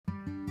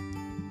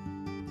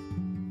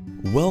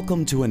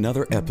Welcome to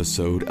another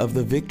episode of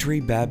the Victory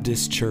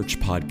Baptist Church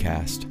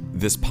podcast.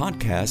 This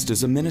podcast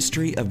is a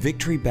ministry of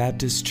Victory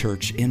Baptist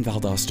Church in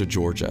Valdosta,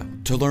 Georgia.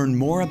 To learn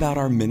more about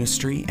our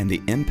ministry and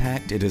the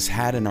impact it has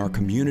had in our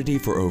community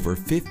for over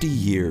 50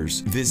 years,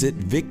 visit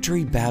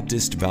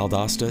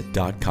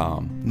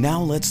victorybaptistvaldosta.com.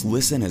 Now let's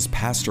listen as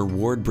Pastor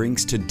Ward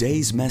brings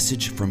today's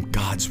message from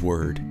God's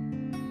Word.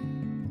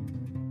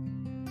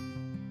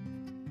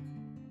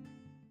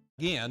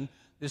 Again,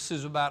 this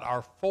is about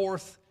our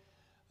fourth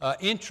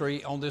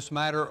entry on this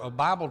matter of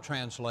Bible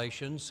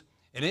translations,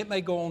 and it may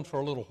go on for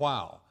a little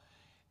while.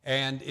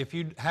 And if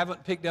you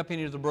haven't picked up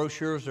any of the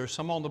brochures, there's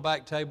some on the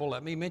back table.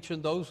 Let me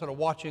mention those that are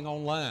watching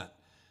online.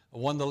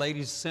 One of the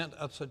ladies sent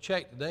us a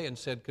check today and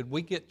said, could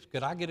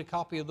I get a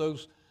copy of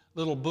those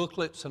little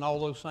booklets and all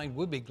those things?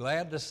 We'd be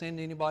glad to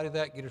send anybody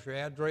that, get us your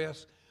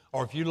address.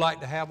 Or if you'd like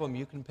to have them,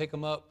 you can pick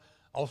them up.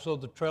 Also,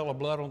 the Trail of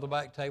Blood on the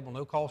back table,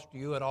 no cost to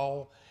you at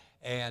all.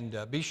 And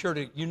be sure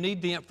you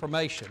need the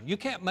information. You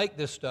can't make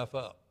this stuff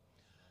up.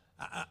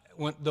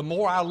 The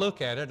more I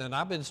look at it, and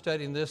I've been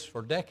studying this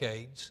for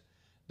decades,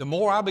 the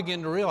more I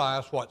begin to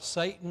realize what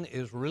Satan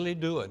is really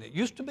doing. It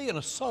used to be in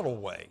a subtle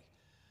way,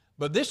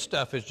 but this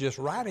stuff is just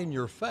right in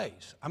your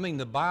face. I mean,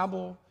 the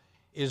Bible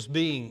is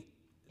being,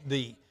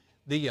 the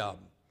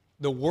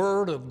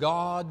Word of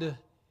God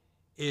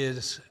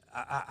is,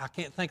 I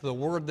can't think of the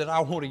word that I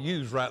want to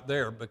use right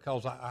there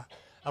because I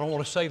don't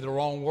want to say the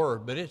wrong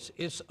word, but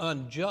it's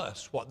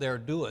unjust what they're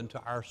doing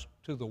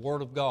to the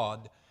Word of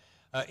God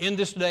in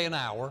this day and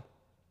hour.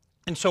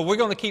 And so we're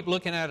going to keep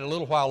looking at it a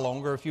little while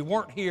longer. If you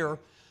weren't here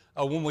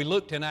when we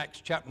looked in Acts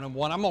chapter number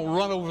 1, I'm going to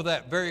run over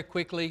that very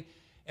quickly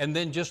and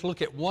then just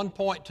look at one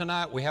point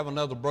tonight. We have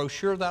another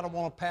brochure that I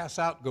want to pass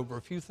out, go over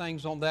a few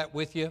things on that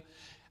with you.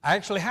 I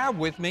actually have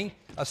with me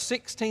a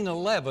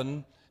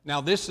 1611. Now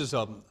this is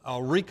a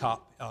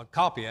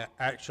copy,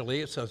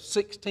 actually. It's a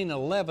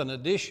 1611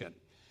 edition.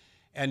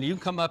 And you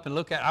can come up and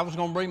look at it. I was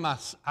going to bring I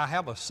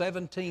have a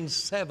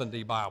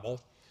 1770 Bible.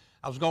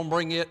 I was going to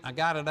bring it, I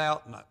got it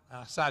out, and I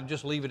decided to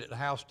just leave it at the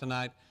house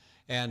tonight.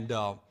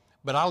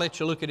 But I'll let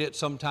you look at it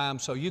sometime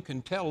so you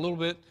can tell a little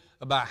bit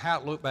about how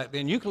it looked back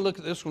then. You can look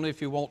at this one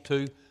if you want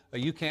to.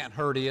 You can't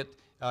hurt it.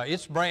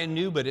 It's brand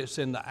new, but it's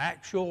in the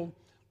actual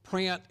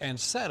print and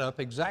setup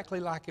exactly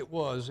like it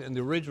was in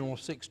the original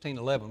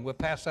 1611. We'll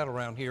pass that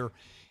around here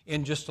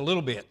in just a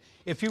little bit.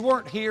 If you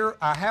weren't here,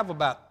 I have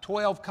about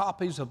 12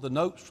 copies of the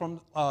notes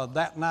from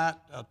that night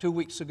 2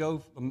 weeks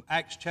ago from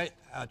Acts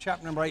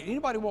chapter number 8.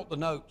 Anybody want the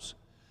notes?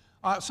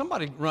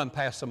 Somebody run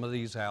past some of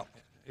these out.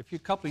 If a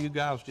couple of you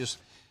guys just,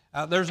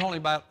 there's only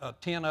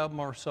about 10 of them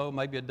or so,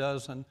 maybe a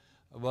dozen.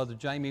 Brother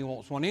Jamie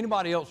wants one.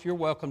 Anybody else, you're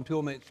welcome to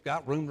them. It's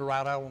got room to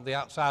write out on the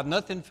outside.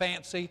 Nothing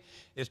fancy.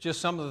 It's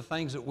just some of the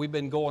things that we've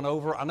been going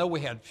over. I know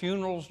we had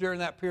funerals during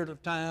that period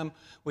of time.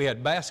 We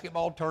had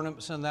basketball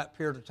tournaments in that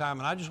period of time.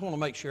 And I just want to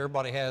make sure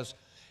everybody has,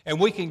 and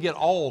we can get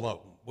all of them.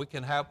 We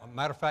can have, a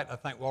matter of fact, I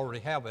think we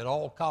already have it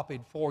all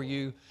copied for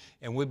you,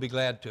 and we'd be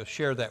glad to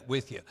share that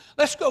with you.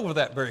 Let's go over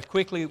that very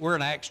quickly. We're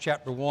in Acts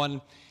chapter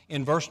 1.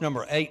 In verse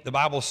number 8, the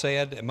Bible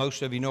said, and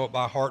most of you know it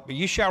by heart, but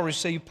you shall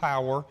receive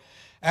power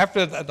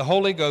after that the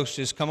Holy Ghost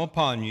is come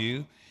upon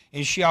you,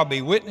 and shall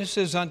be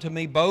witnesses unto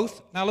me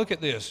both, now look at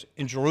this,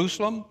 in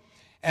Jerusalem,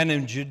 and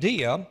in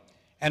Judea,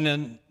 and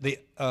in the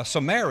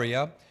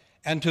Samaria,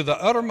 and to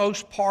the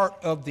uttermost part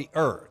of the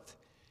earth.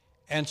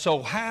 And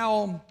so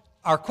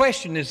our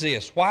question is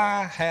this: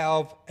 why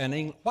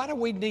do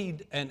we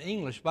need an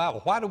English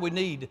Bible? Why do we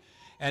need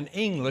an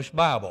English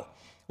Bible?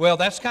 Well,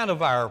 that's kind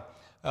of our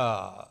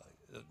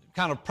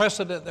kind of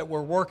precedent that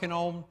we're working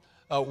on,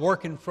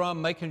 working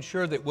from, making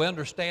sure that we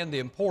understand the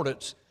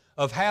importance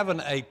of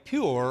having a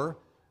pure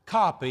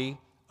copy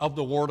of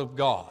the Word of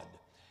God.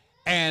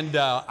 And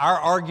our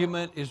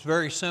argument is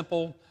very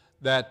simple,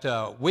 that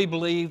we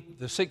believe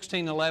the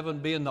 1611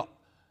 being the,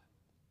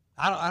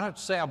 I don't have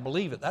to say I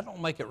believe it. That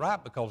don't make it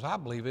right because I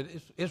believe it.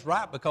 It's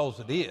right because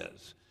it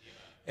is.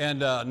 And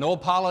no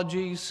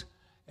apologies.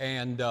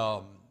 And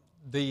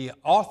the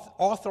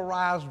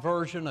authorized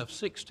version of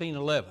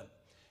 1611.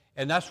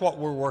 And that's what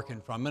we're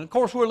working from. And of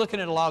course, we're looking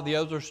at a lot of the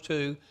others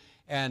too.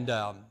 And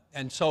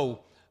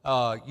so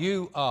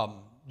you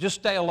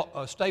just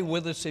stay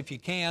with us if you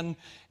can,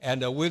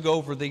 and we'll go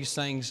over these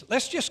things.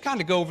 Let's just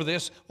kind of go over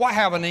this. Why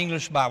have an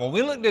English Bible?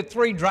 We looked at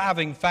 3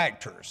 driving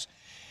factors.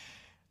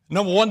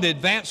 Number 1, the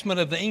advancement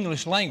of the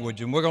English language,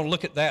 and we're going to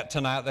look at that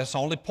tonight. That's the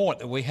only point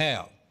that we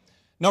have.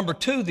 Number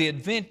 2, the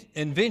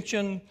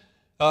invention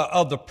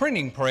of the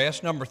printing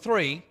press. Number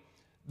 3,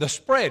 the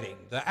spreading,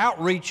 the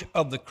outreach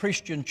of the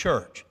Christian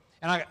church.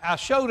 And I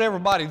showed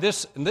everybody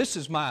this, and this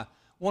is one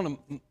of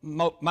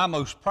my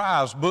most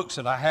prized books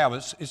that I have.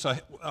 It's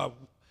a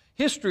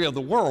history of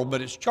the world,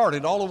 but it's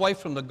charted all the way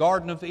from the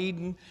Garden of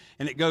Eden,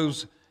 and it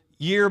goes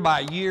year by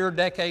year,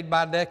 decade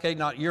by decade,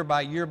 not year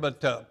by year, but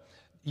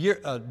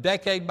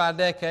decade by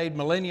decade,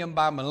 millennium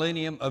by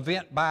millennium,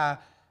 event by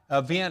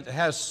event. It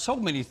has so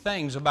many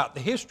things about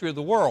the history of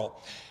the world.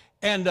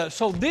 And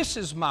so this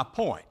is my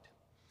point.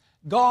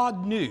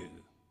 God knew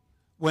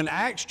when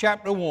Acts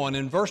chapter 1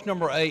 and verse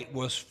number 8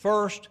 was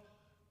first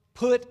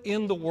put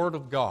in the Word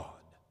of God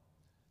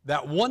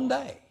that one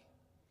day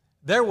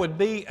there would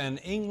be an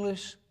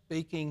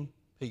English-speaking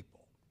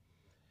people.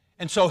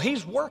 And so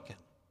he's working.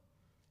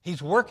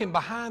 He's working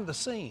behind the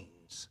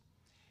scenes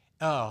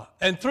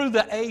and through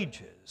the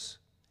ages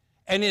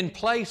and in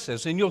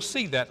places, and you'll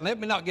see that. Let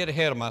me not get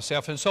ahead of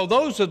myself. And so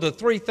those are the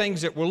three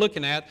things that we're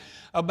looking at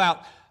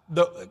about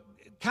the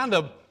kind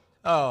of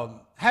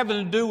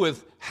having to do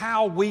with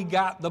how we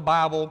got the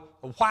Bible,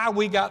 why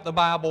we got the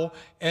Bible,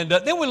 and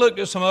then we looked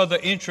at some other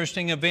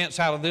interesting events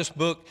out of this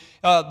book.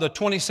 The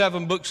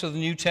 27 books of the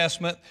New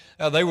Testament,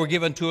 they were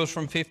given to us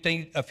from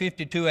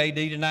 52 AD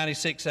to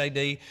 96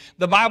 AD.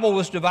 The Bible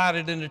was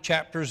divided into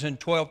chapters in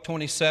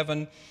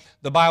 1227.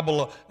 The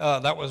Bible,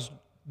 that was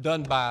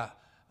done by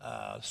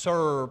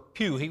Sir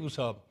Pugh. He was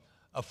a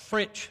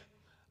French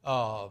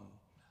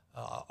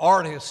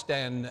artist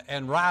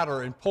and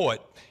writer and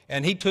poet,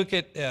 and he took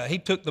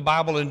the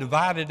Bible and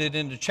divided it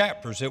into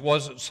chapters. It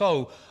wasn't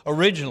so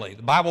originally.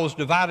 The Bible was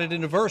divided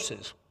into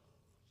verses.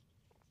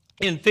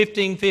 In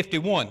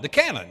 1551, the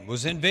canon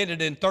was invented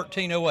in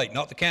 1308,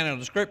 not the canon of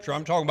the Scripture.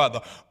 I'm talking about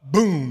the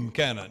boom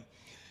canon.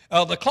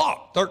 The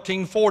clock,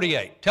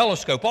 1348,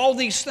 telescope, all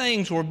these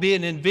things were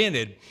being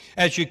invented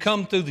as you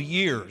come through the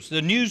years.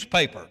 The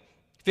newspaper,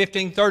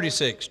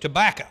 1536,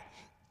 tobacco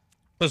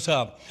was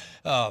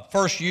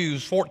first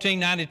used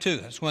 1492.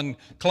 That's when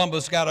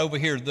Columbus got over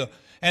here.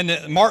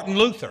 Martin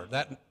Luther,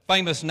 that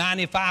famous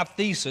 95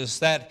 Thesis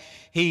that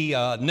he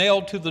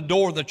nailed to the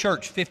door of the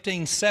church,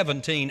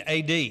 1517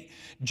 AD.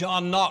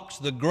 John Knox,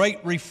 the great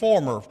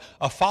reformer,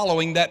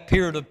 following that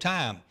period of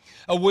time.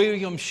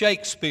 William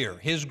Shakespeare,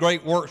 his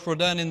great works were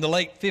done in the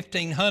late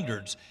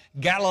 1500s.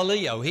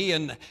 Galileo, he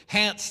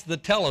enhanced the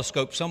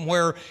telescope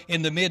somewhere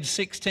in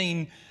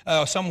the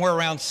somewhere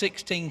around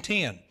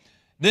 1610.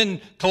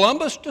 Then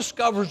Columbus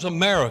discovers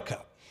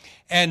America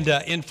and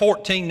in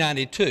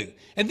 1492.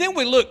 And then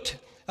we looked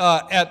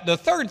at the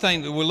third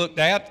thing that we looked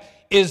at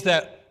is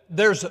that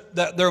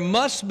there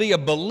must be a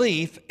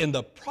belief in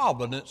the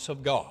providence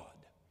of God.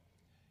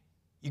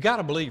 You got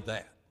to believe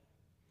that.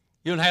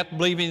 You don't have to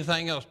believe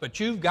anything else,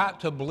 but you've got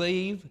to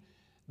believe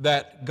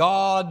that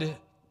God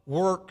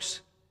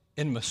works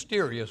in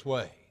mysterious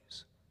ways.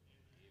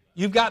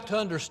 You've got to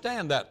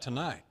understand that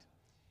tonight.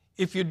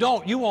 If you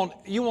don't, you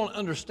won't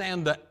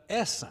understand the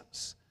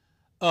essence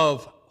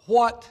of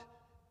what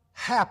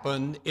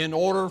happened in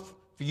order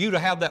for you to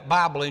have that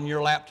Bible in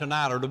your lap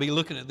tonight or to be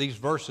looking at these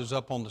verses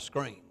up on the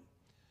screen.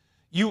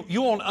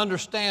 You won't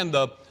understand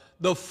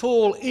the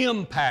full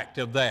impact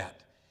of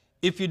that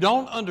if you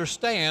don't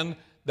understand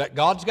that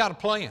God's got a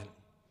plan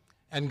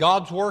and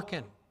God's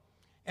working.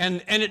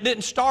 And it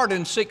didn't start in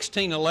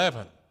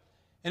 1611.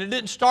 And it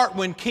didn't start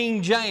when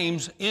King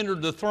James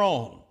entered the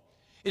throne.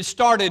 It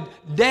started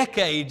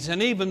decades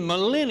and even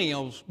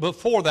millennials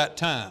before that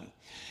time.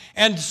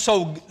 And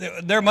so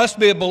there must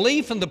be a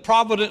belief in the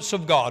providence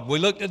of God. We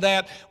looked at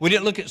that. We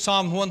didn't look at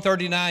Psalm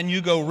 139.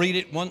 You go read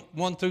it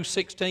 1 through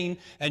 16,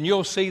 and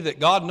you'll see that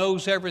God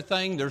knows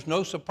everything. There's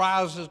no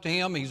surprises to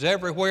Him. He's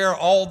everywhere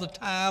all the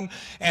time,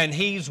 and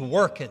He's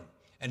working.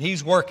 And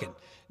He's working.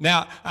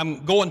 Now,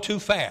 I'm going too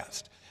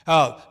fast.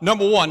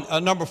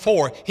 Number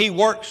 4, He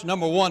works,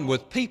 number 1,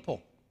 with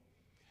people.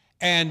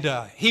 And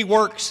He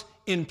works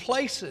in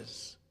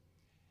places.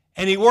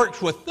 And He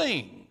works with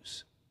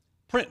things,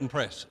 printing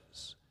presses.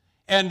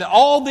 And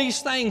all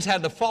these things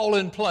had to fall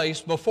in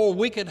place before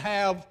we could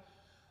have,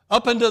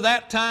 up until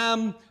that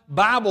time,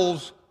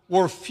 Bibles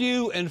were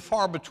few and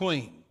far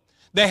between.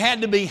 They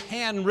had to be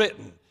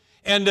handwritten.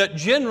 And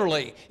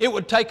generally, it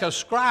would take a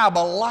scribe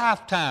a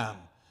lifetime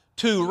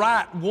to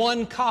write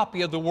one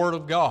copy of the Word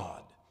of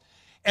God.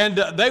 And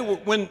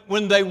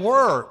when they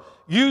were,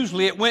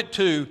 usually it went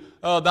to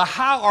the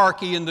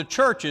hierarchy in the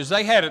churches.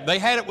 They had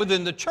it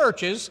within the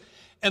churches.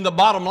 And the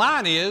bottom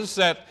line is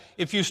that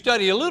if you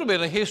study a little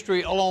bit of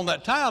history along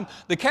that time,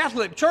 the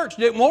Catholic Church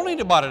didn't want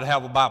anybody to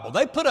have a Bible.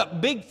 They put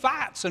up big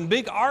fights and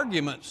big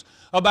arguments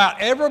about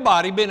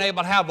everybody being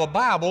able to have a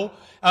Bible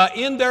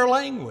in their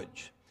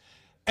language.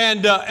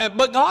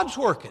 But God's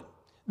working.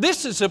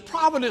 This is the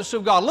providence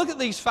of God. Look at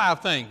these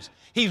 5 things.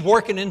 He's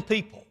working in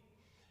people.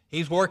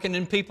 He's working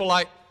in people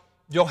like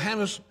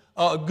Johannes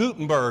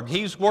Gutenberg.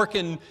 He's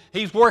working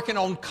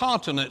on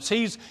continents.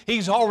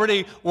 He's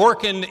already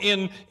working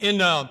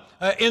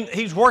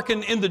he's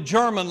working in the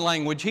German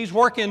language. He's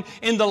working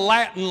in the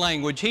Latin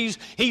language.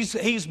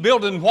 He's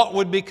building what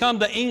would become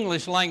the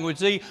English language,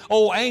 the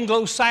old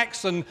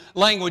Anglo-Saxon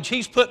language.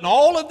 He's putting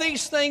all of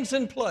these things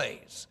in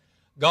place.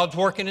 God's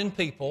working in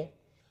people.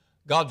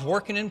 God's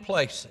working in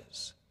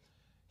places.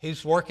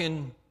 He's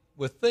working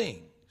with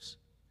things.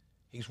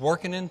 He's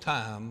working in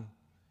time.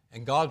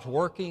 And God's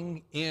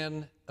working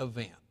in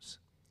events.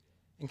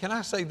 And can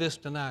I say this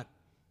tonight?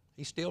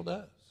 He still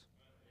does.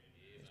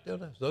 He still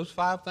does. Those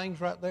 5 things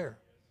right there.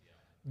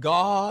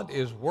 God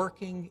is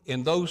working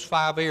in those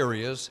 5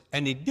 areas,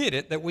 and He did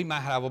it that we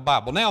might have a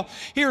Bible. Now,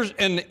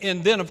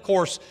 and then, of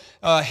course,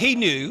 He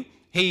knew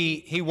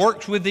he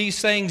works with these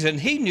things, and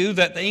he knew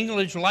that the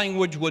English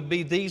language would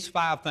be these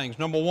 5 things.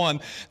 Number one,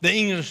 the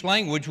English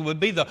language would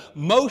be the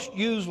most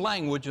used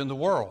language in the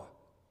world.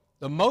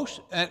 The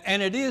most,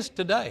 and it is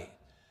today,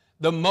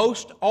 the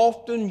most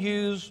often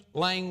used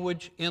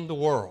language in the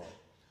world.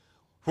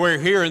 Where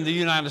here in the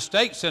United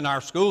States, in our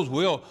schools,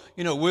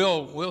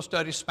 we'll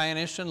study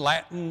Spanish and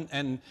Latin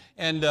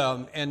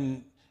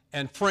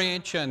and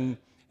French and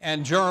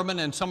German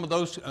and some of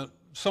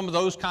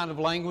those kind of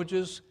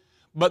languages.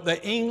 But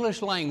the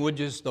English language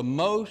is the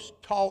most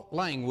taught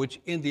language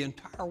in the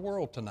entire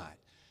world tonight.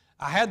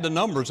 I had the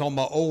numbers on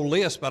my old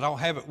list, but I don't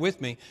have it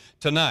with me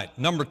tonight.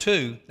 Number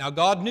 2, now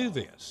God knew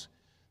this.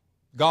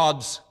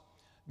 God's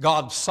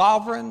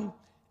sovereign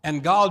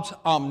and God's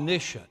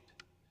omniscient.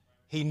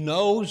 He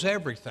knows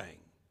everything.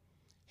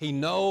 He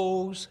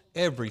knows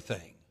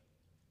everything.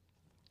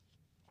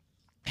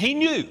 He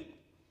knew.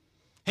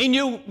 He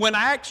knew when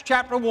Acts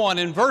chapter 1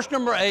 and verse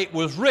number 8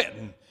 was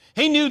written,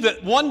 he knew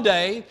that one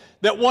day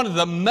that one of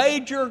the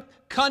major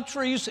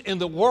countries in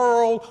the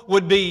world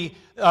would be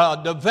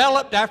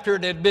developed after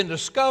it had been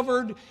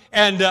discovered,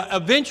 and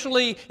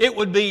eventually it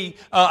would be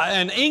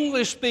an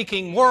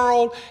English-speaking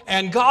world,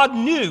 and God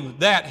knew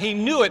that. He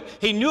knew it.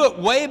 He knew it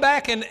way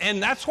back,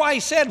 and that's why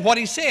he said what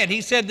he said. He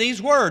said these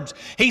words.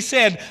 He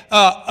said,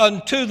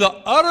 unto the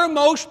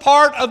uttermost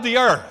part of the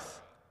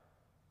earth.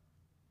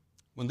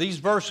 When these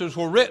verses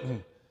were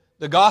written,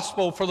 the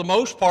gospel, for the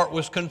most part,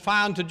 was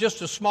confined to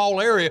just a small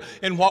area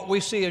in what we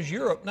see as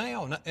Europe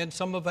now and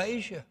some of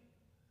Asia.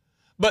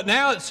 But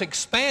now it's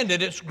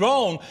expanded, it's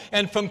grown,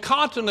 and from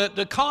continent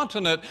to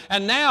continent,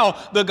 and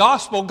now the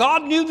gospel,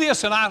 God knew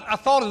this, and I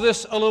thought of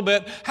this a little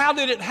bit. How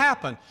did it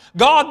happen?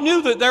 God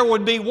knew that there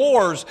would be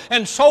wars,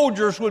 and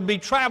soldiers would be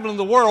traveling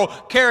the world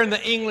carrying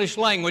the English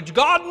language.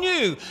 God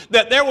knew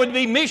that there would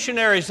be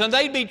missionaries, and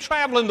they'd be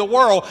traveling the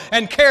world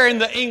and carrying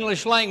the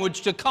English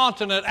language to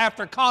continent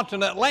after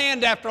continent,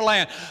 land after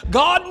land.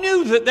 God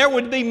knew that there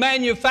would be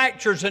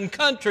manufacturers and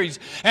countries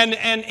and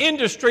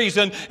industries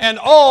and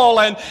oil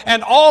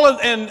and all of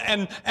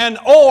and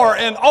ore,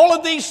 and all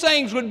of these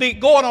things would be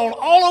going on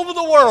all over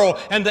the world,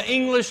 and the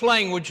English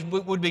language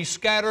would be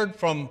scattered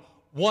from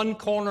one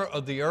corner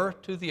of the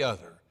earth to the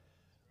other.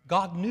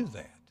 God knew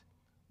that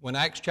when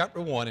Acts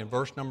chapter 1 and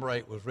verse number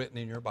 8 was written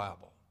in your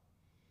Bible.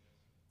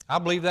 I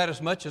believe that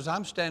as much as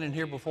I'm standing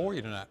here before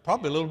you tonight,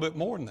 probably a little bit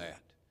more than that.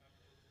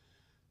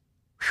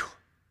 Whew.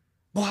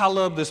 Boy, I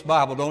love this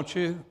Bible, don't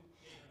you?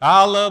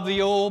 I love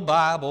the old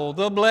Bible,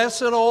 the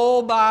blessed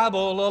old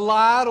Bible, a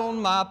light on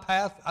my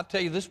path. I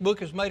tell you, this book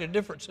has made a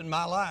difference in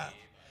my life.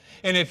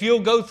 And if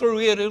you'll go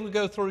through it, it'll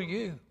go through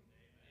you.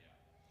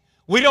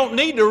 We don't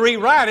need to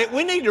rewrite it.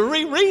 We need to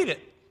reread it.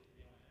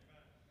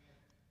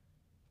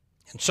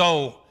 And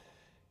so,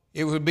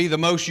 it would be the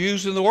most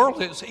used in the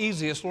world. It's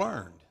easiest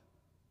learned.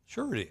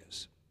 Sure it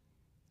is.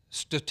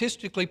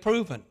 Statistically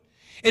proven.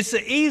 It's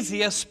the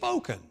easiest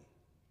spoken.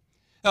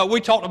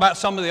 We talked about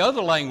some of the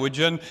other language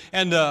and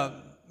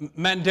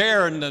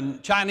Mandarin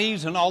and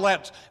Chinese and all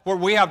that, where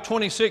we have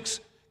 26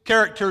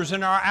 characters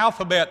in our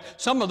alphabet.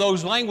 Some of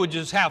those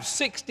languages have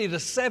 60 to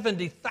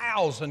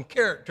 70,000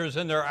 characters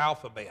in their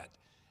alphabet.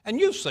 And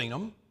you've seen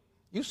them.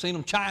 You've seen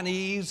them,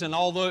 Chinese and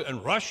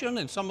and Russian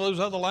and some of those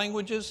other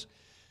languages.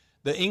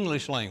 The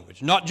English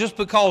language, not just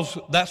because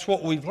that's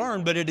what we've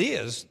learned, but it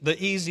is the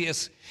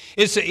easiest.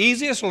 It's the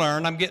easiest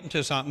learned. I'm getting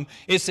to something.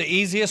 It's the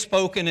easiest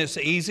spoken. It's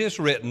the easiest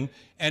written.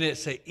 And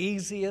it's the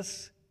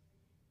easiest,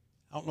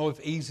 I don't know if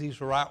easy is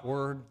the right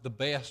word, the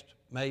best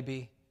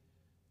maybe,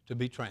 to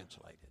be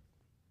translated.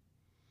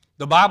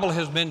 The Bible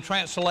has been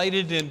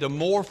translated into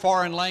more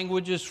foreign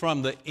languages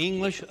from the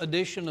English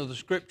edition of the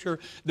Scripture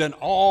than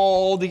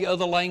all the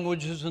other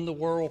languages in the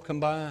world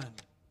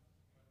combined.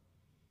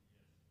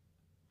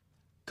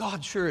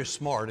 God sure is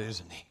smart,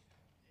 isn't He?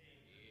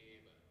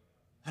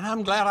 And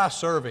I'm glad I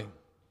serve Him.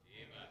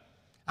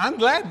 I'm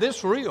glad this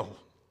is real.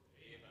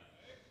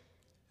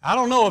 I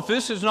don't know if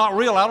this is not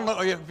real. I don't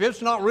know if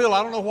it's not real.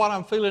 I don't know what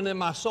I'm feeling in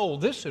my soul.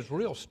 This is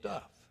real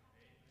stuff.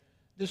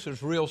 This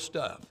is real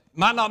stuff.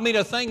 Might not mean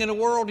a thing in the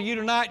world to you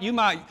tonight. You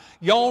might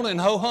yawn and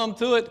ho-hum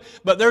through it,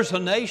 but there's a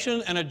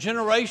nation and a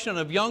generation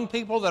of young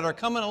people that are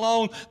coming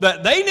along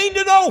that they need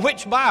to know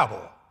which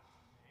Bible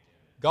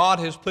God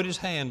has put His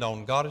hand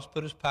on. God has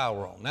put His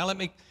power on. Now let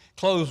me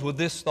close with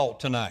this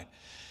thought tonight.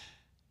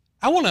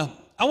 I want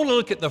to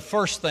look at the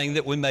first thing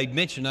that we made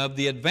mention of,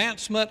 the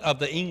advancement of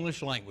the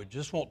English language.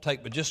 This won't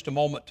take but just a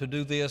moment to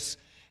do this,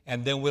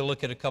 and then we'll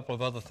look at a couple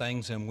of other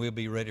things, and we'll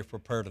be ready for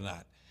prayer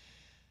tonight.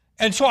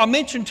 And so I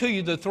mentioned to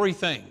you the three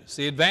things: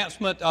 the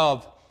advancement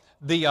of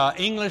the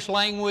English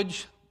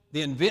language,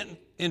 the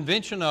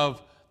invention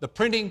of the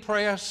printing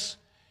press,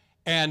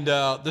 and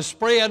the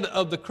spread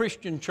of the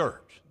Christian church.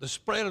 The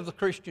spread of the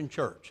Christian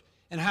church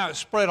and how it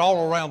spread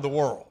all around the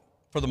world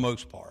for the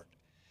most part.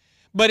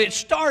 But it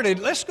started,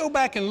 let's go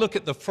back and look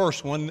at the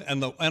first one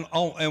and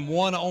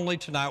one only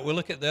tonight. We'll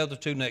look at the other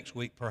two next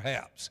week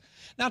perhaps.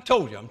 Now I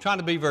told you, I'm trying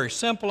to be very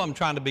simple. I'm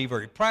trying to be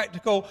very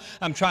practical.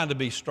 I'm trying to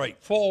be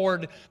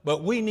straightforward.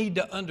 But we need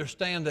to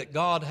understand that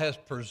God has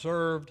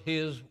preserved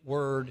His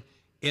Word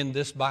in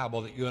this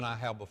Bible that you and I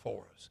have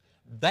before us.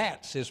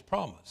 That's His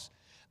promise.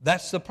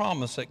 That's the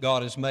promise that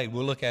God has made.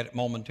 We'll look at it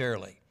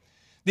momentarily.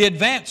 The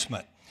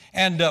advancement.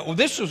 And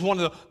this was one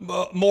of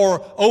the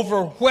more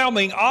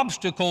overwhelming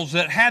obstacles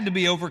that had to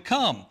be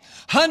overcome.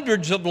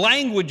 Hundreds of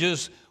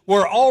languages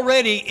were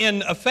already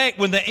in effect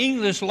when the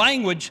English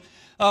language,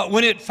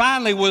 when it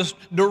finally was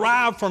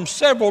derived from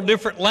several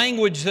different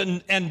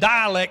languages and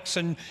dialects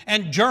and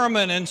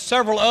German and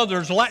several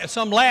others,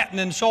 some Latin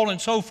and so on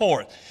and so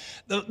forth.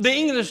 The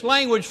English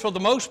language, for the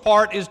most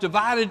part, is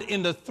divided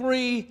into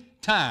 3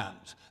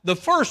 times. The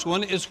first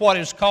one is what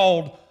is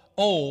called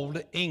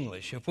Old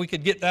English. If we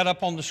could get that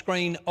up on the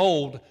screen,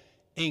 Old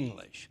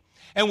English.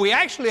 And we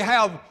actually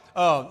have,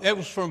 it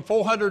was from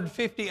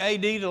 450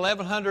 AD to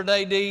 1100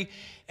 AD,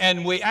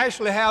 and we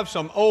actually have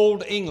some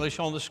Old English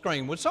on the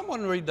screen. Would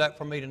someone read that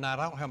for me tonight?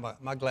 I don't have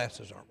my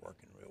glasses aren't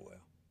working real well.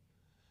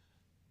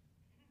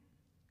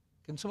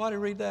 Can somebody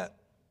read that?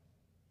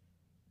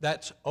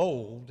 That's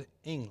Old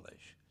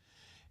English.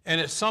 And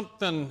it's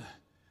something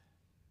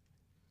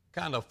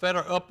kind of fed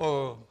up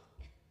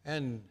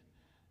and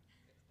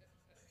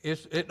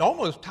it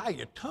almost ties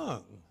your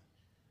tongue.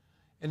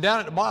 And down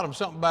at the bottom,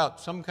 something about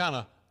some kind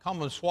of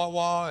common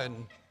swawa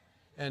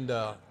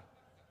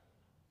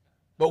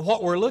but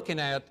what we're looking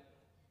at,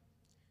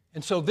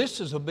 and so this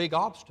is a big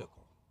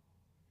obstacle.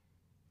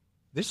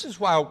 This is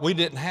why we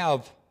didn't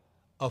have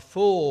a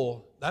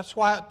full, that's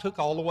why it took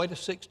all the way to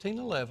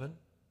 1611.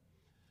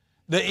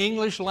 The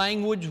English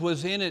language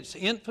was in its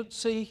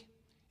infancy,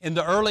 in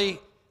the early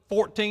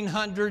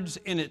 1400s,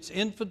 in its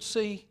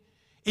infancy,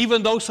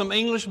 even though some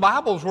English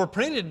Bibles were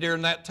printed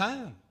during that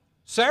time.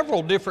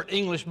 Several different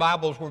English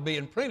Bibles were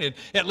being printed,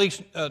 at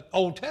least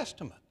Old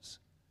Testaments,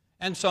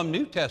 and some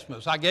New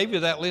Testaments. I gave you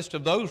that list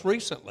of those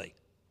recently.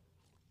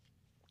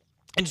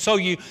 And so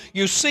you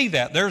see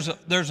that. There's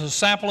a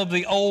sample of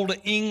the Old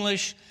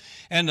English,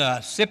 and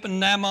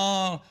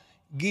Sipinama,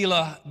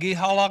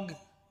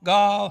 Gihalaga,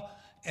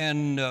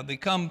 and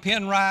become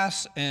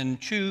Penrice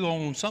and chew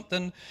on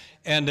something,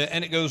 and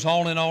it goes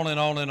on and on and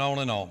on and on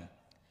and on.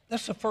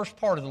 That's the first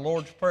part of the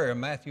Lord's Prayer in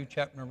Matthew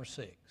chapter number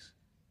 6.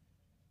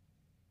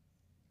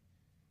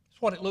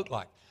 That's what it looked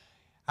like.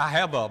 I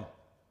have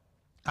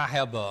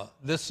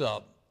this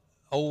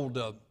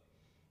old.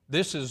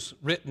 This is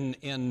written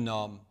in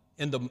the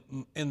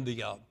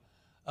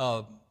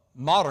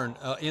modern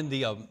in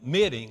the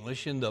mid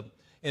English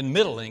in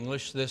Middle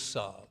English. This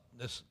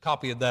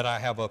copy of that I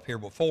have up here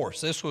before us.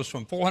 This was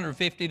from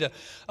 450 to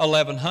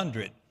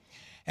 1100,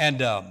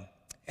 and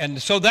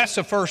so that's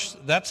the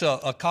first. That's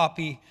a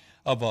copy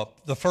of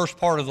the first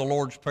part of the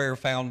Lord's Prayer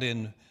found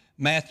in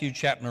Matthew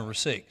chapter number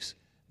 6.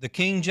 The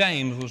King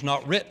James was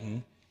not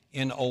written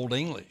in Old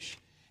English.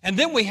 And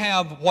then we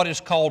have what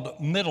is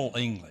called Middle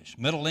English.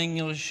 Middle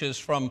English is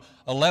from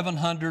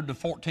 1100 to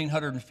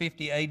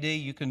 1450 AD.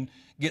 You can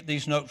get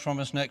these notes from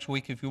us next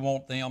week if you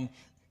want them.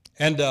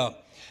 And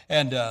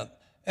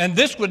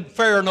this would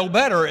fare no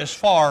better as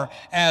far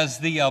as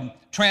the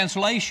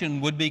translation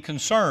would be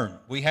concerned.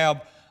 We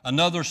have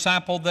another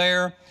sample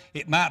there.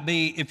 It might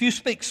be, if you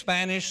speak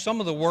Spanish, some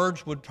of the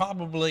words would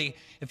probably,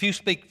 if you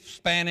speak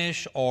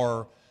Spanish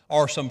or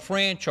some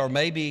French or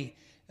maybe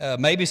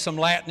some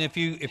Latin, if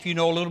you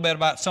know a little bit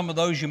about some of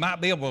those, you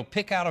might be able to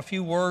pick out a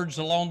few words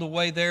along the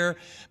way there.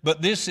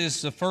 But this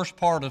is the first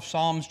part of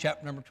Psalms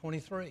chapter number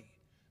 23.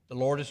 The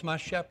Lord is my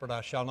shepherd,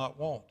 I shall not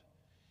want.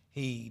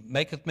 He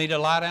maketh me to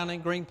lie down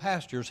in green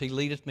pastures. He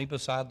leadeth me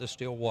beside the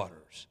still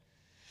waters.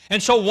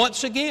 And so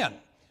once again,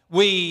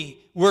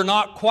 we're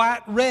not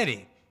quite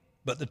ready,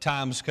 but the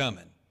time's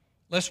coming.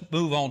 Let's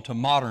move on to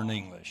modern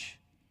English.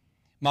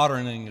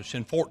 Modern English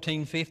in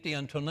 1450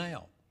 until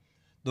now.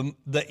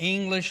 The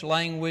English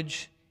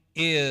language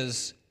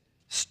is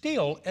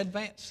still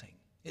advancing.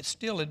 It's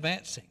still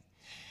advancing.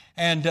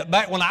 And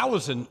back when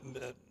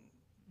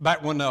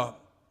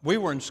we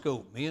were in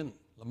school, me and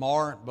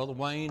Lamar and Brother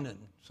Wayne and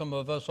some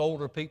of us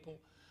older people,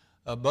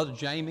 Brother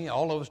Jamie,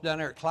 all of us down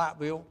there at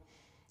Clyteville,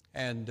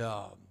 and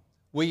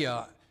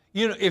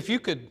if you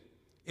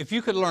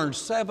could learn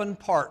 7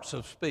 parts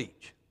of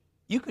speech,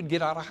 you could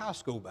get out of high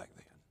school back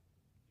then.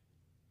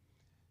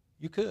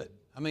 You could.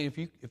 I mean,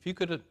 if you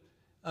could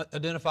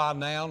identify a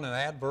noun, an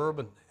adverb,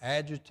 an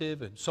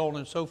adjective, and so on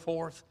and so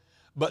forth.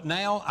 But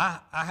now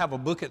I have a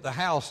book at the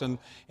house, and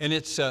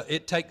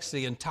it takes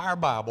the entire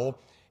Bible,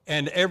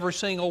 and every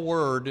single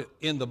word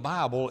in the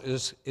Bible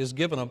is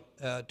given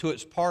to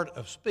its part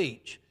of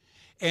speech.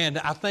 And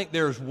I think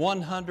there's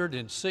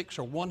 106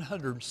 or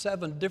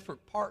 107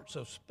 different parts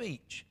of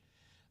speech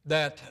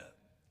that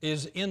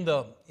is in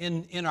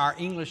our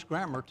English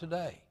grammar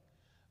today.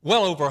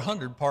 Well over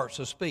 100 parts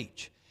of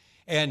speech.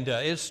 And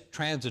it's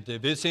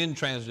transitive, it's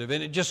intransitive,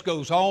 and it just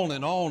goes on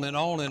and on and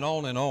on and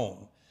on and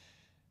on.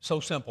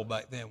 So simple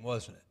back then,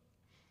 wasn't it?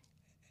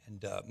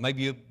 And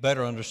maybe you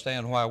better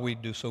understand why we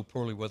do so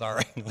poorly with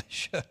our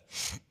English.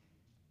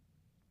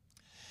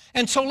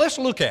 And so let's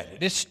look at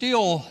it. It's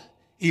still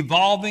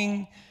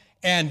evolving,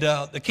 and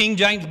the King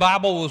James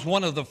Bible was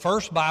one of the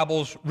first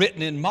Bibles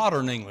written in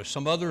modern English.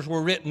 Some others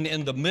were written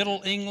in the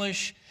Middle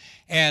English,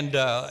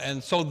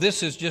 And so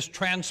this is just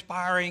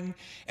transpiring.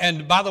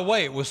 And by the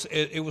way,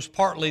 it was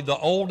partly the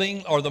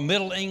or the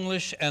Middle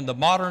English and the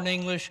Modern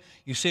English.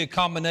 You see a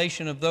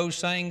combination of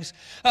those things.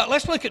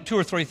 Let's look at two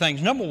or three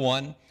things. Number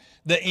one,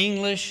 the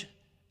English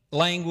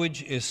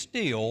language is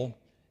still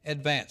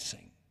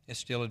advancing. It's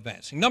still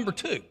advancing. Number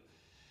two,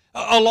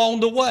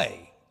 along the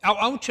way, I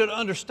want you to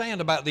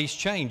understand about these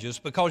changes,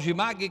 because you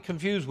might get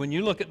confused when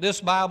you look at this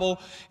Bible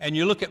and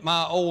you look at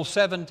my old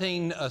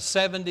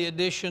 1770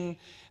 edition.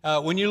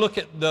 When you look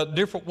at the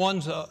different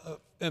ones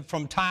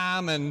from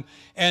time,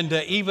 and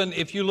even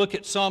if you look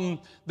at some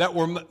that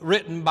were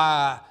written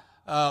by,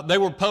 they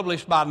were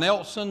published by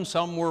Nelson,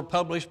 some were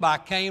published by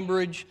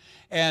Cambridge,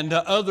 and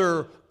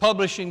other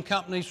publishing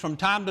companies, from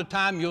time to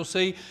time you'll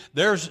see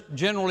there's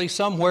generally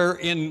somewhere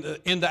in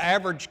the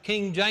average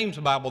King James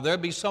Bible, there'll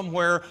be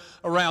somewhere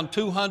around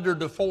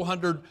 200 to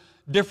 400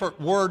 different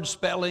word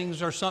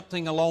spellings or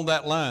something along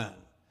that line.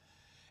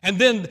 And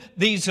then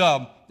these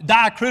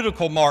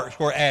diacritical marks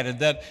were added,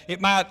 that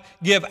it might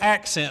give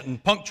accent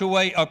and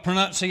punctuate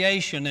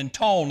pronunciation and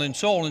tone and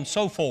so on and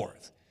so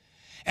forth.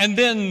 And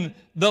then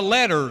the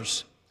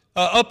letters,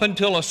 up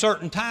until a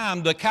certain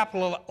time, the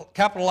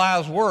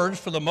capitalized words,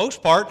 for the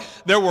most part,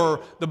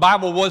 the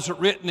Bible wasn't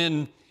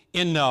written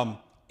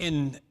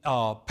in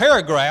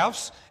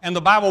paragraphs, and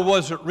the Bible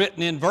wasn't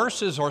written in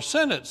verses or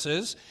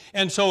sentences,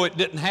 and so it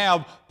didn't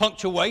have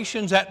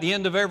punctuations at the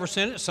end of every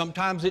sentence.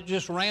 Sometimes it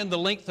just ran the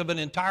length of an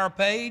entire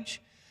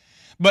page.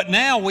 But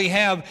now we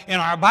have, in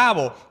our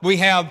Bible, we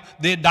have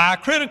the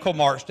diacritical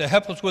marks to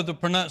help us with the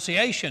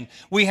pronunciation.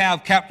 We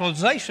have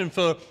capitalization.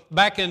 For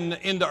back in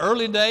the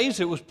early days,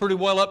 it was pretty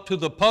well up to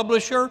the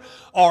publisher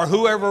or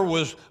whoever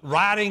was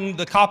writing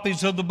the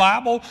copies of the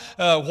Bible.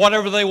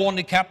 Whatever they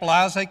wanted to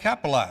capitalize, they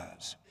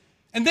capitalized.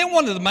 And then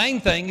one of the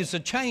main things is a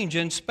change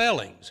in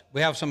spellings.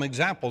 We have some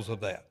examples of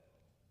that.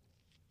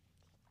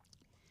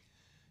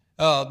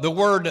 The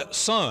word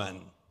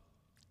son,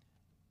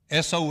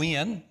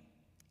 S-O-N,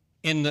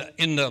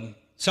 in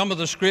some of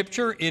the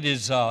scripture, it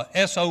is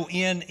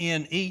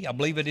S-O-N-N-E. I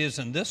believe it is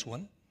in this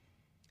one.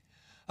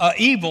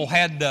 Evil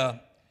had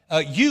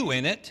U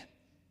in it,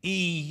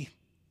 E.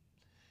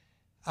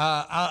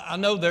 I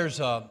know there's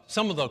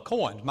some of the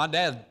coins. My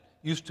dad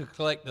used to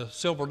collect the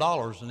silver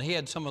dollars, and he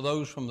had some of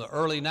those from the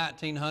early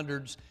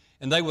 1900s,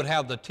 and they would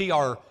have the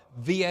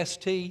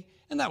TRVST,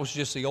 and that was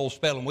just the old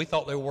spelling. We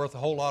thought they were worth a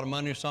whole lot of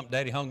money or something.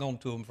 Daddy hung on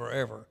to them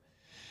forever.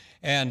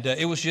 And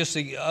it was just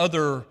the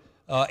other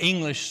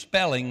English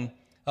spelling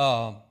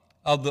of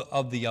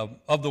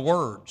the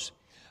words.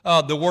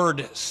 The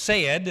word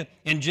said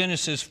in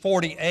Genesis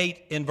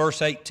 48 in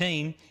verse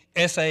 18,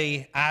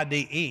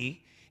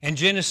 S-A-I-D-E. In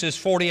Genesis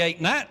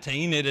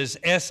 48:19, it is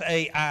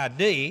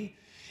S-A-I-D.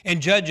 In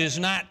Judges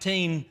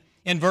 19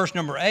 in verse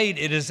number 8,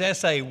 it is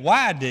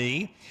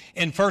S-A-Y-D.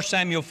 In 1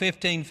 Samuel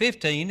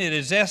 15:15, it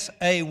is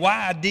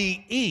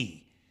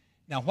S-A-Y-D-E.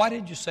 Now, why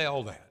did you say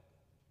all that?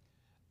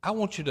 I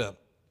want you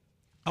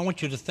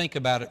to think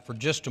about it for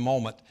just a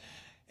moment,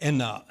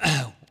 and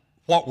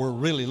what we're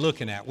really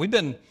looking at. We've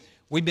been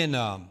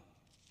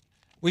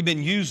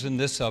using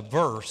this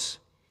verse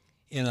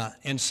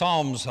in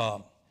Psalms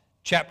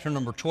chapter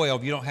number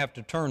 12. You don't have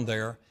to turn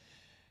there.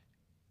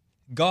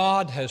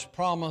 God has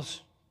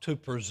promised to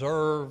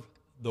preserve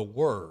the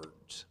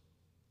words,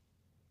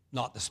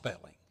 not the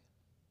spelling.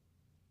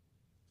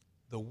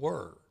 The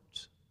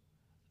words,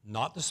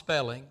 not the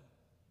spelling,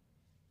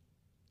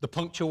 the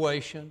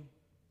punctuation,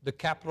 the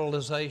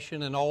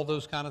capitalization, and all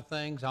those kind of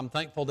things. I'm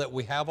thankful that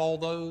we have all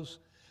those.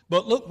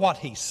 But look what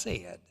he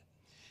said.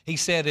 He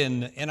said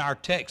in our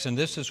text, and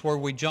this is where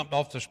we jumped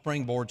off the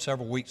springboard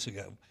several weeks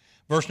ago.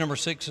 Verse number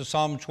 6 of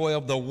Psalm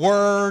 12, the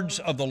words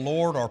of the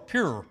Lord are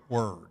pure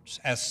words,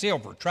 as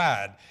silver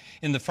tried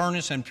in the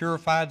furnace and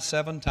purified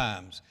 7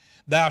 times.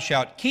 Thou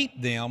shalt keep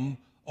them,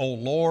 O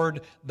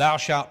Lord, thou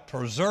shalt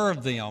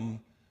preserve them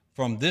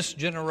from this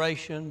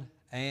generation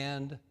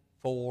and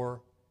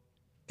forever.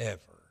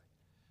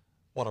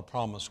 What a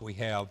promise we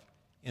have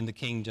in the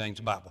King James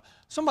Bible.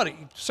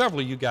 Several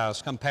of you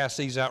guys come pass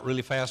these out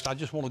really fast. I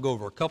just want to go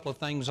over a couple of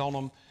things on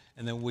them,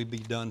 and then we'll be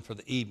done for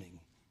the evening.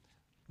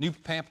 New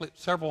pamphlet,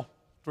 3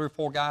 or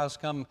 4 guys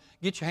come.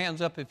 Get your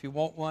hands up if you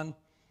want one.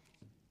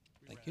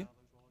 Thank you.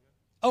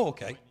 Oh,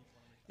 okay.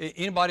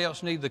 Anybody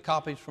else need the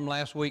copies from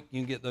last week?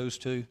 You can get those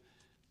too.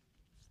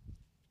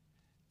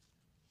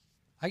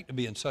 I hate to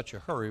be in such a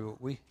hurry,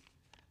 but we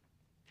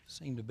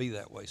seem to be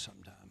that way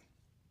sometimes.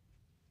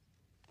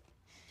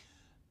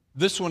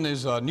 This one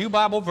is New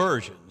Bible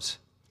Versions.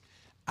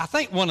 I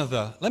think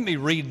let me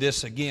read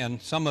this again.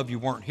 Some of you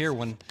weren't here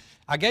when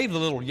I gave the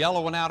little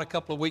yellow one out a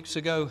couple of weeks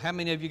ago. How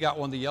many of you got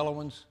one of the yellow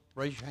ones?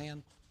 Raise your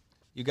hand.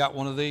 You got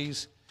one of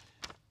these?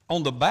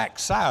 On the back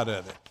side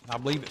of it, I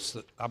believe it's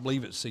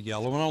the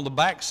yellow one. On the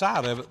back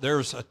side of it,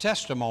 there's a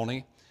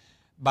testimony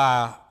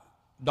by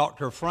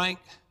Dr. Frank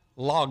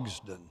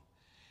Logsdon.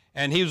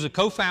 And he was a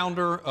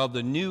co-founder of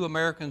the New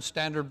American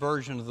Standard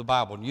Version of the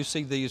Bible. And you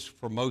see these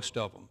for most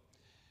of them.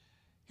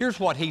 Here's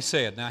what he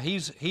said. Now,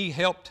 he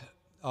helped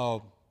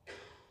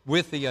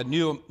with the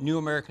New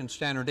American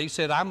Standard. He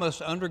said, I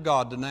must under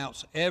God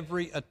denounce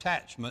every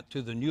attachment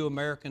to the New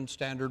American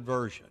Standard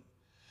Version.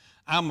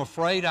 I'm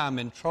afraid I'm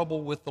in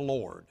trouble with the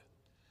Lord.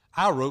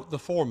 I wrote the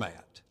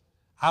format.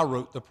 I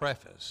wrote the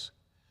preface.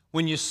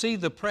 When you see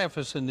the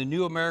preface in the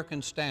New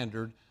American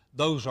Standard,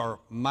 those are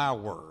my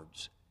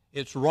words.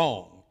 It's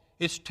wrong.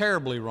 It's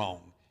terribly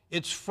wrong.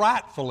 It's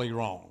frightfully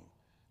wrong.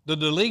 The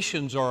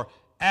deletions are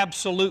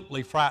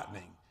absolutely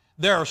frightening.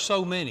 There are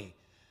so many.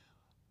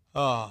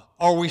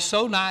 Are we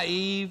so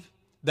naive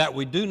that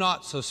we do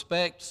not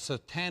suspect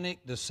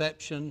satanic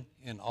deception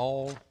in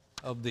all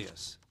of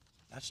this?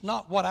 That's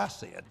not what I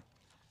said.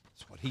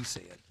 That's what he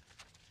said.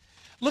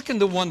 Look in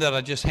the one that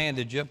I just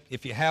handed you.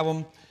 If you have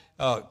them,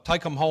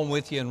 take them home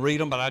with you and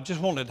read them. But I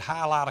just wanted to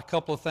highlight a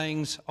couple of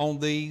things on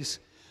these.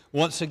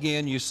 Once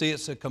again, you see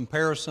it's a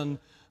comparison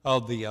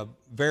of the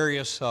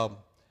various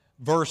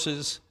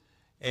verses.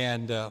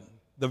 And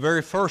the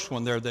very first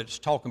one there that it's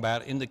talking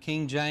about, in the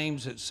King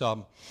James, it's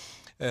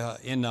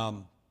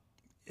in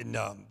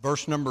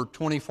verse number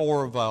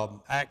 24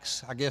 of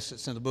Acts. I guess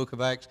it's in the book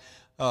of Acts.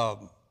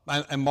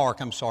 And Mark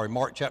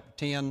chapter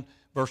 10,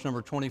 verse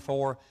number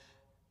 24.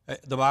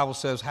 The Bible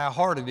says how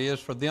hard it is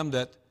for them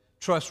that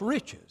trust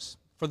riches,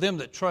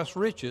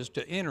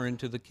 to enter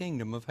into the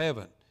kingdom of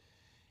heaven.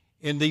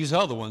 In these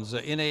other ones,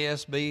 the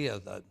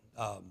NASB, the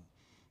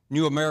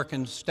New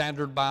American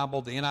Standard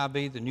Bible, the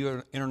NIV, the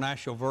New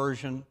International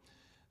Version,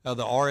 the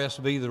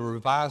RSV, the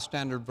Revised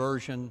Standard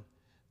Version,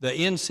 the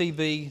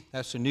NCV,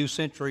 that's the New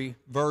Century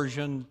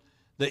Version,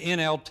 the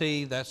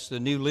NLT, that's the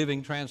New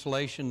Living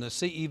Translation, the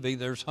CEV,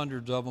 there's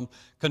hundreds of them,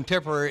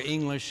 Contemporary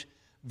English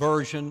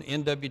Version,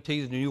 NWT,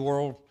 the New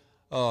World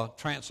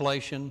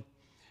Translation,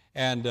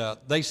 and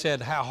they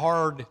said how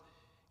hard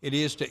it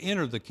is to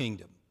enter the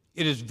kingdom.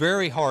 It is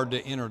very hard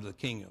to enter the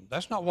kingdom.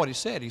 That's not what he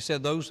said. He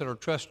said those that are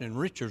trusting in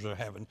riches are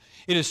heaven.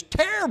 It is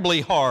terribly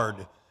hard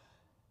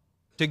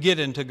to get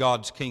into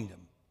God's kingdom.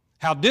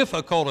 How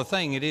difficult a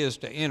thing it is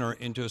to enter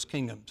into his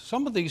kingdom.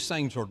 Some of these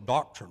things are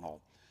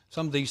doctrinal.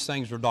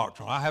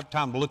 I have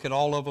time to look at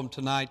all of them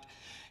tonight.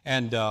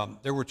 And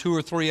there were 2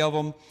 or 3 of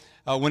them.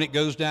 When it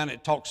goes down,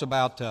 it talks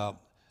about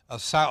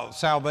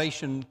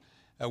salvation.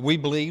 We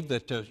believe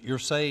that you're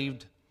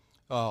saved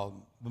the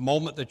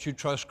moment that you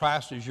trust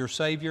Christ as your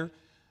Savior.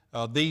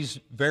 These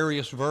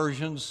various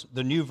versions,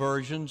 the new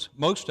versions,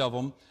 most of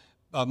them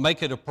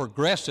make it a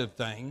progressive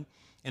thing.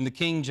 In the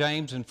King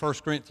James, in 1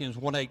 Corinthians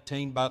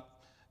 1:18, about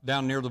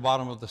down near the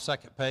bottom of the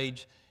second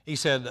page, he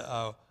said,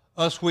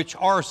 us which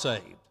are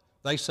saved.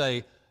 They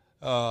say,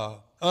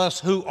 us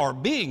who are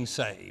being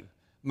saved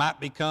might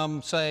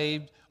become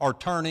saved, or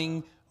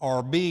turning,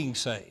 or being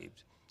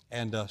saved.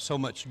 And so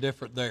much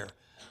different there.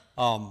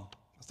 I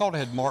thought I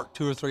had marked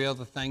 2 or 3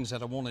 other things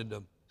that I wanted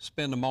to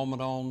spend a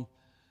moment on.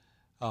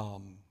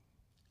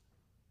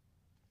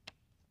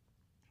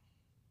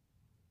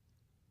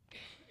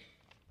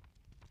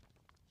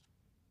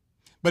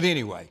 But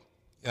anyway,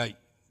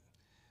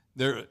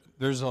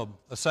 there's a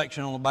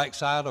section on the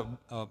backside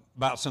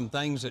about some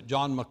things that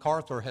John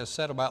MacArthur has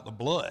said about the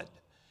blood,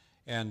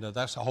 and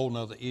that's a whole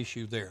nother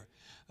issue there.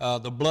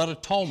 The blood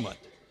atonement,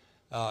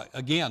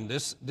 again,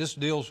 this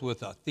deals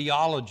with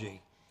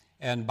theology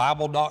and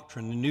Bible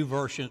doctrine. The new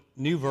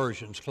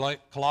versions,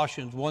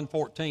 Colossians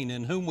 1:14,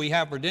 in whom we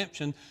have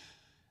redemption,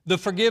 the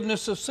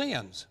forgiveness of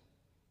sins.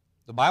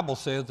 The Bible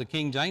says, the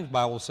King James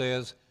Bible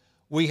says,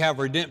 we have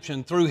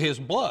redemption through his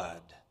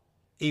blood,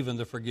 even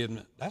the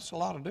forgiveness. That's a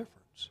lot of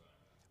difference.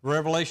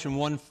 Revelation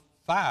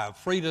 1:5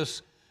 freed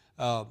us,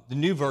 the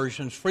new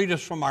versions, freed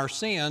us from our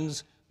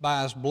sins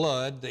by his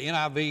blood. The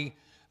NIV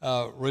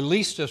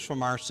released us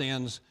from our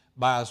sins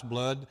by his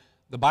blood.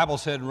 The Bible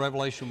said in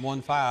Revelation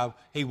 1:5,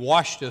 he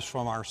washed us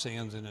from our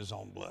sins in his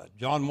own blood.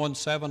 John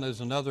 1:7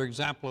 is another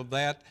example of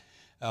that,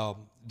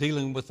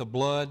 dealing with the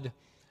blood.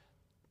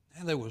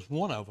 And there was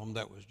one of them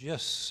that was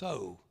just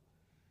so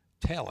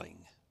telling.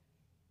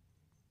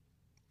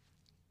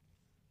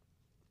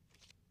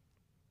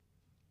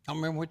 I don't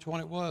remember which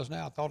one it was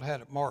now. I thought I had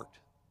it marked.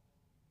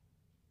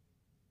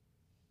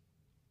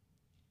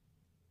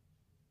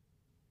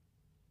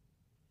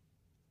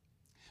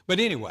 But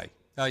anyway,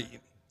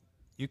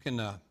 you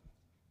can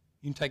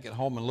take it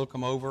home and look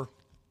them over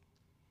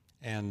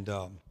and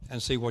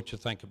see what you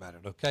think about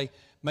it, okay?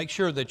 Make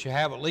sure that you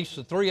have at least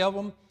the 3 of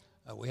them.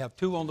 We have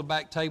 2 on the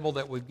back table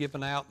that we've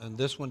given out, and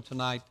this one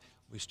tonight.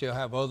 We still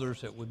have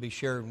others that we'll be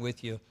sharing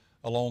with you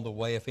along the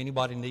way. If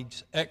anybody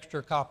needs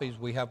extra copies,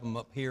 we have them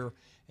up here,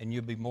 and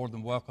you'll be more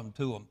than welcome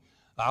to them.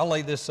 I'll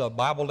lay this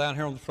Bible down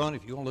here on the front.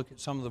 If you want to look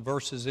at some of the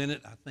verses in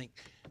it, I think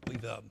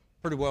we've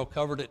pretty well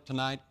covered it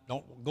tonight.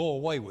 Don't go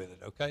away with it,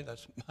 okay?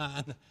 That's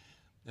mine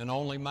and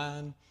only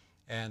mine.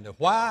 And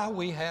why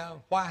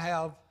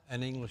have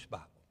an English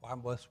Bible? Why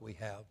must we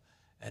have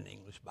an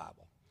English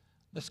Bible?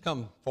 Let's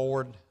come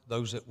forward,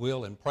 those that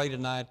will, and pray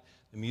tonight.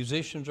 The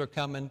musicians are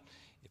coming.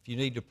 If you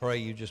need to pray,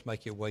 you just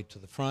make your way to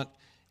the front,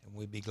 and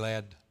we'd be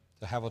glad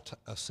to have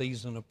a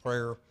season of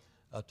prayer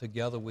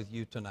together with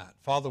you tonight.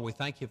 Father, we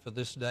thank you for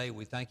this day.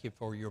 We thank you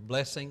for your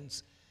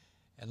blessings.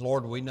 And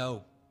Lord, we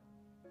know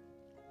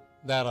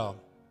that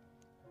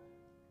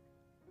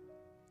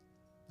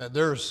that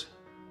there's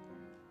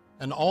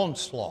an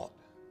onslaught,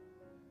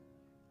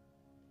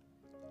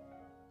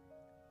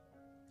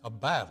 a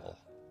battle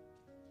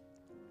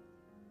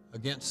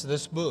against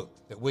this book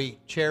that we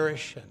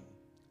cherish and,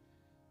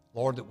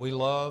 Lord, that we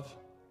love.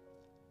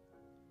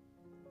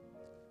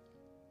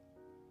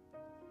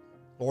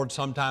 Lord,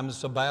 sometimes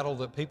it's a battle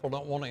that people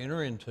don't want to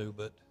enter into,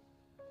 but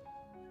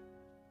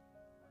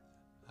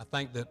I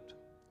think that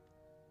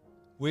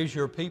we as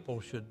your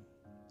people should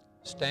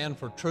stand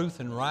for truth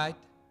and right.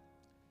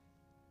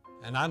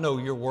 And I know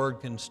your word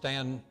can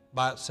stand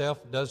by itself.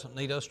 It doesn't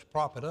need us to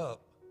prop it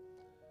up.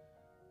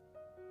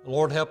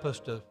 Lord, help us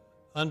to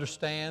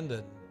understand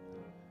and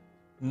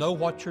know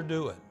what you're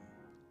doing.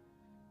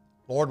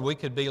 Lord, we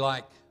could be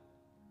like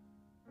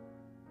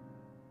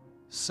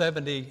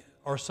 70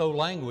 or so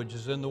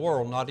languages in the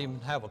world, not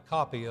even have a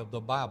copy of the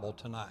Bible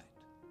tonight.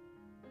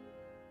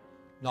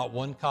 Not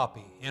one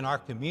copy in our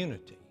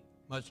community,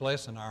 much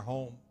less in our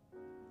home.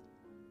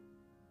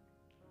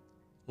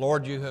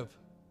 Lord, you have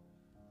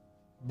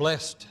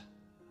blessed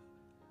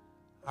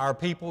our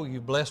people,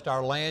 you blessed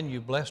our land, you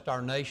blessed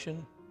our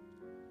nation.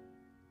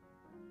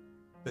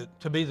 But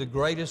to be the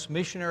greatest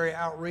missionary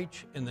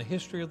outreach in the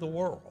history of the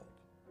world.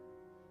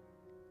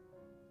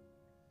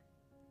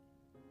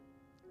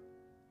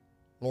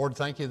 Lord,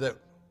 thank you that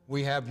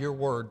we have your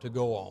word to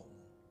go on.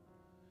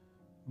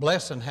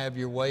 Bless and have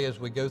your way as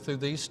we go through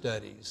these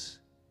studies.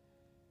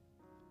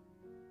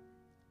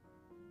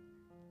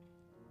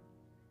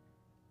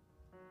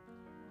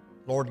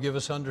 Lord, give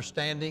us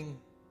understanding,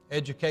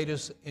 educate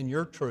us in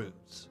your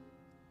truths.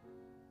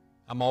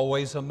 I'm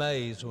always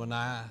amazed when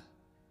I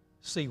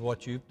see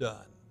what you've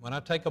done. When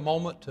I take a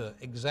moment to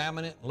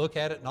examine it, look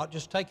at it, not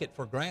just take it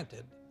for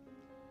granted,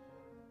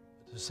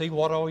 but to see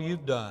what all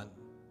you've done,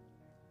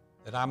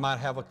 that I might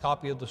have a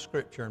copy of the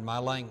Scripture in my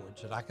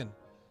language, that I can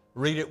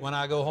read it when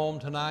I go home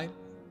tonight,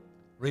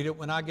 read it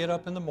when I get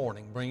up in the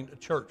morning, bring it to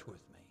church with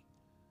me.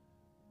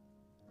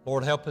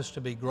 Lord, help us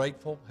to be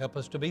grateful, help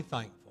us to be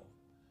thankful.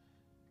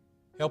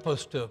 Help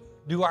us to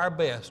do our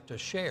best to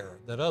share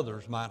that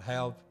others might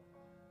have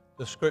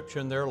the Scripture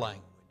in their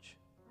language.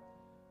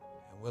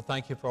 And we'll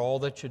thank you for all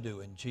that you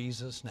do in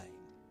Jesus' name.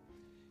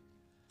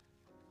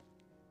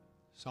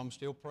 Some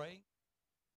still praying.